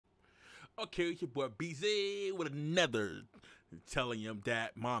Okay, it's your boy BZ with another telling him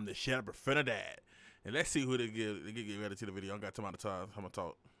that mom to shut up in front of dad. And let's see who they get ready to the video. I don't got time to time. I'm gonna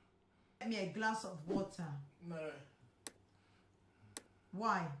talk. Get me a glass of water. No.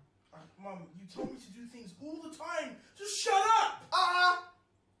 Why? Mom, you told me to do things all the time. Just shut up!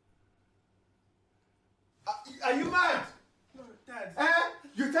 Are you mad? No, Dad.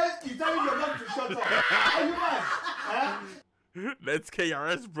 You telling your mom to shut up? Are you mad? That's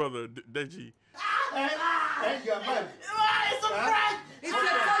KRS brother, Deji. You're mad. It's a prank! It's a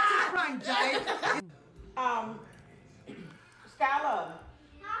total prank, Jay. Skylar.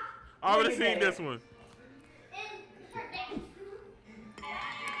 I already seen this one.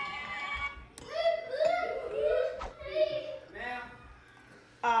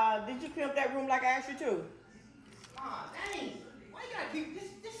 Did you clean up that room like I asked you to? Aw, dang. Why you gotta keep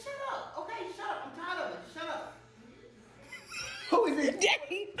just shut up. Okay, shut up. I'm tired of it. Shut up. Who is it?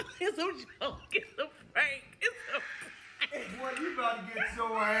 It's a joke. It's a prank. It's a prank. Boy, you about to get so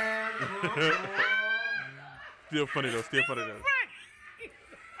mad, bro. Still funny though. Still funny though. It's a prank. It's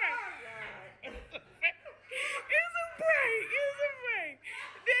a prank. It's a prank. It's a prank.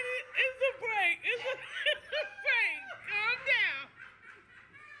 It's a prank. It's a prank. Calm down.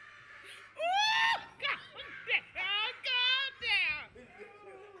 Ooh, calm down. Calm down.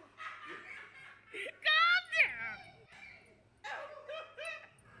 Calm down.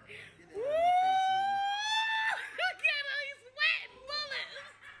 Look at him, he's sweating bullets.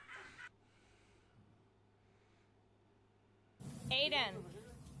 Aiden,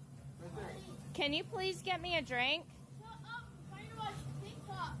 can you please get me a drink? Shut up! I'm trying to watch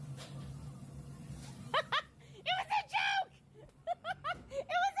TikTok. It was a joke! It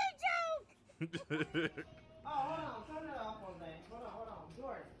was a joke! Oh, hold on. Turn that off one thing. Hold on.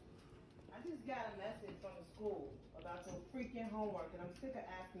 Jordan, I just got a message from the school about your freaking homework, and I'm sick of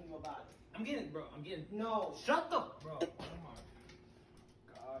asking you about it. I'm getting it, bro. I'm getting it. No. Shut up, bro. Oh my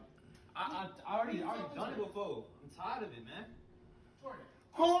God. I already done it before. I'm tired of it, man. Jordan.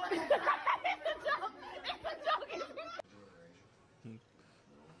 Hold on. It's a joke! It's a joke!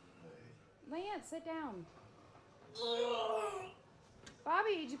 Lance, sit down.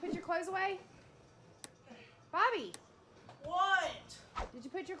 Bobby, did you put your clothes away? Bobby! What? Did you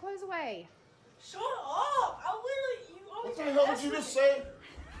put your clothes away? Shut up! I literally, you always What the hell did you just say?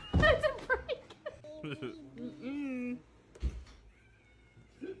 It's a break.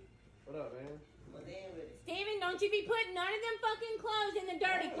 What up, man? Steven, don't you be putting none of them fucking clothes in the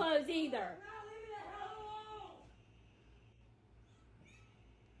dirty clothes either.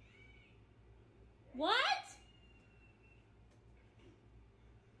 What?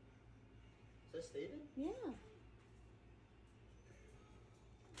 Is that Steven? Yeah.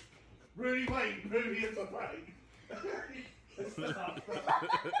 Rudy, wait. Rudy, it's a prank. Stop.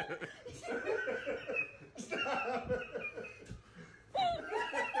 Stop.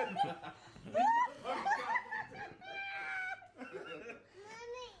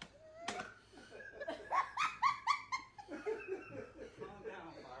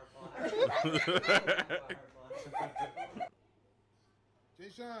 Jay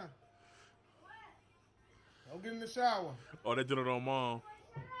Sean. Don't get in the shower. Oh, they did it on mom.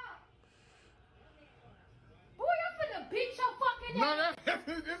 Boy, I'm finna beat your fucking No, ass.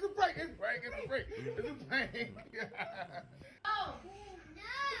 it's a prank. It's a prank. It's a prank. It's a prank. Oh. No.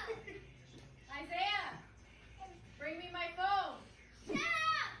 Isaiah, bring me my phone.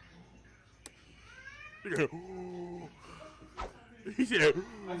 Shut up. He said,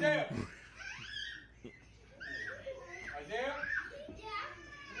 Isaiah! Isaiah? Yeah.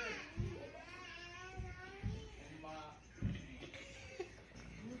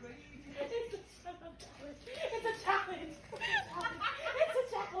 It's a challenge. It's a challenge.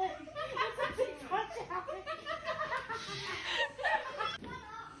 It's a TikTok challenge.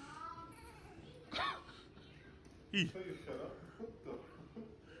 he.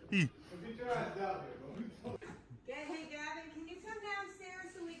 Get your ass down here, bro. Hey, Gavin, can you come downstairs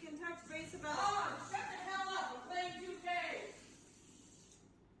so we can touch base about... Oh, shut the hell up! I'm playing 2K.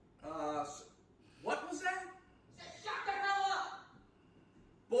 What was that? Shut the hell up!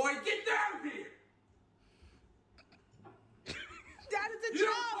 Boy, get down here! That is a You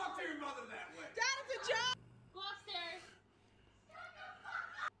don't talk to your mother that way. That is a joke! Go upstairs.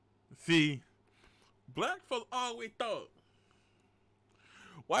 See, black folks always thought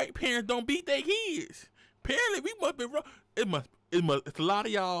white parents don't beat their kids. Apparently, we must be wrong. It's a lot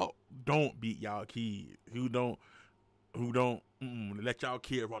of y'all don't beat y'all kids who don't let y'all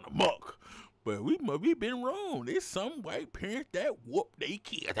kids run amok. But we been wrong. There's some white parents that whoop their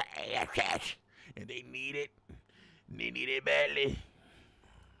kids' ass, and they need it. They need it badly.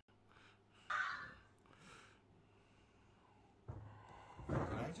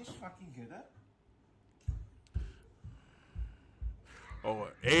 just fucking hear that? Oh,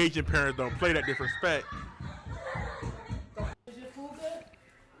 Asian parents don't play that disrespect. Is your food good?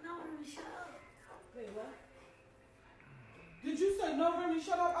 No, shut up. Wait, what? Did you say no, Remy?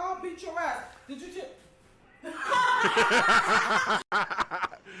 Shut up. I'll beat your ass. Did you just...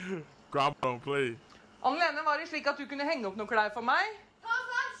 Grandma don't play. Anne-Lene, var det slik at du kunne henge opp noen klær for meg? Ta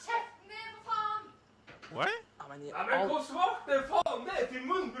faen kjeften din, for faen! What? Ja, men Ja, men hvor svarte faen det er til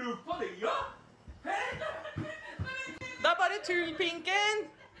munnbruk på det, ja? Det er bare tull, Pinken!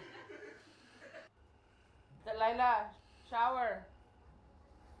 Delilah, shower.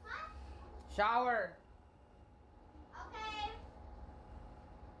 Shower. Okay.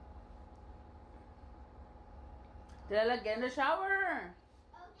 Delilah, get in the shower.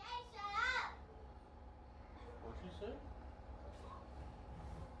 Okay, shut up. What you say?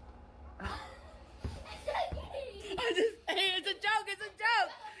 I just, hey, it's a joke, it's a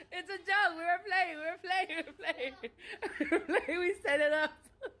joke. It's a joke. We were playing. We set it up.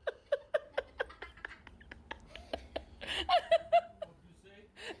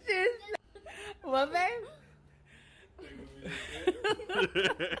 She's, what, babe?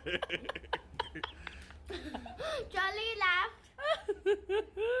 Jolly laughed.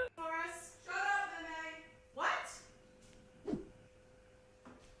 Morris, shut up, Nene. What?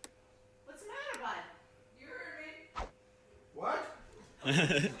 What's the matter, bud? You heard me. What?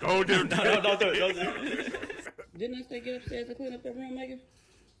 Don't do that. No, don't do it. Don't do it. Didn't I say get upstairs and clean up that room, Megan?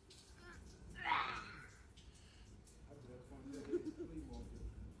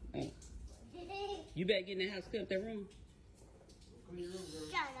 You better get in that house, clean up that room.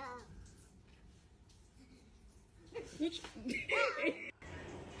 Shut up.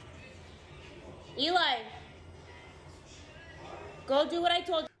 Eli, go do what I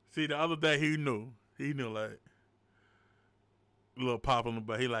told you. See, the other day he knew like little pop on the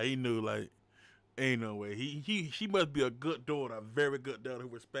butt. He knew like ain't no way. She must be a good daughter, a very good daughter who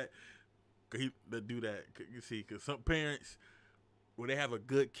respect. Cause he to do that. You see, cause some parents when they have a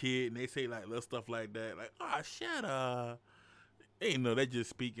good kid and they say like little stuff like that, like shut up. Ain't no, they just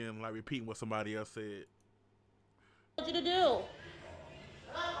speaking like repeating what somebody else said. Told you to do.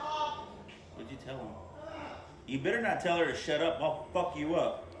 What'd you tell him? You better not tell her to shut up. I'll fuck you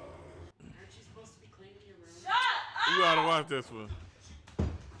up. Aren't you supposed to be cleaning your room? You gotta watch this one.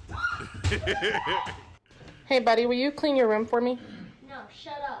 Hey, buddy, will you clean your room for me? No,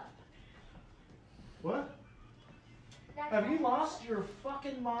 shut up. What? That's Have you right. lost your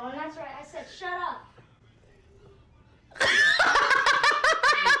fucking mind? That's right. I said shut up.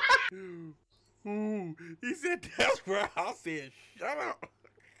 Ooh, he said that's where I said shut up.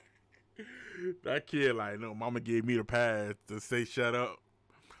 That kid like, no, mama gave me the pass to say shut up.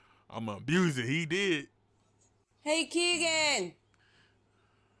 I'm abusing. He did. Hey, Keegan.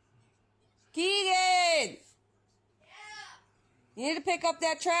 Keegan. You need to pick up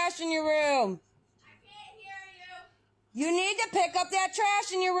that trash in your room. I can't hear you. You need to pick up that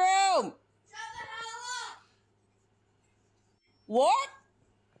trash in your room. Shut the hell up. What?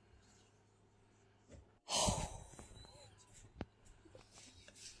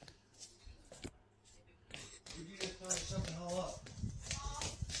 You just shut the hell up.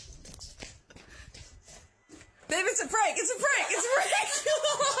 Baby, it's a prank. It's a prank. It's a prank.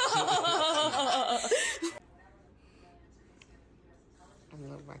 I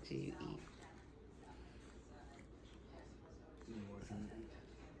love watching you eat.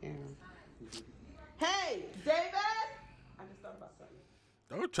 Yeah. Hey, David! I just thought about something.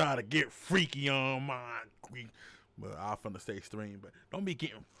 Don't try to get freaky on my well, I'm finna say stream, but don't be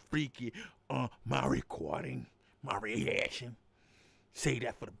getting freaky on my recording, my reaction. Say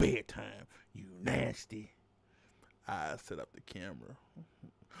that for the bedtime, you nasty. I set up the camera.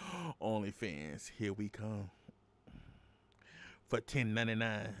 OnlyFans, here we come. For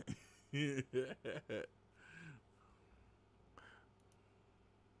 $10.99.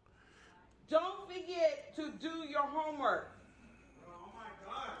 Don't forget to do your homework. Oh my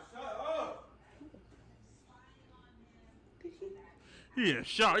God, shut up! Yeah,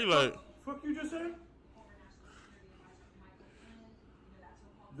 shout. You like, Fuck you just said?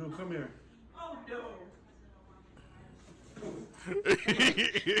 Dude, come here. Oh, no.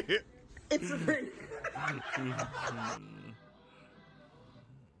 It's a prank.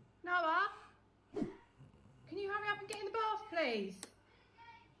 Noah, can you hurry up and get in the bath, please?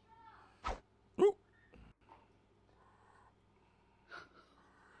 ooh.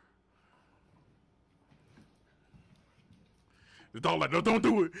 The dog like, no, don't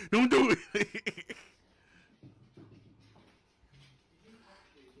do it. Don't do it.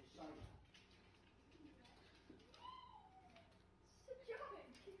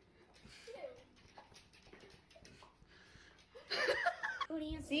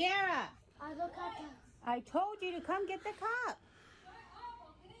 Sierra, I'll go catch him. I told you to come get the cup.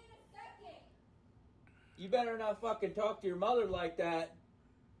 You better not fucking talk to your mother like that.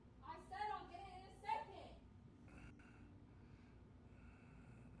 I said I'll get it in a second.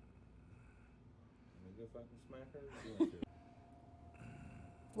 I'm gonna go fucking smack her.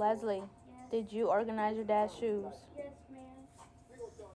 Leslie, did you organize your dad's shoes? Yes, ma'am.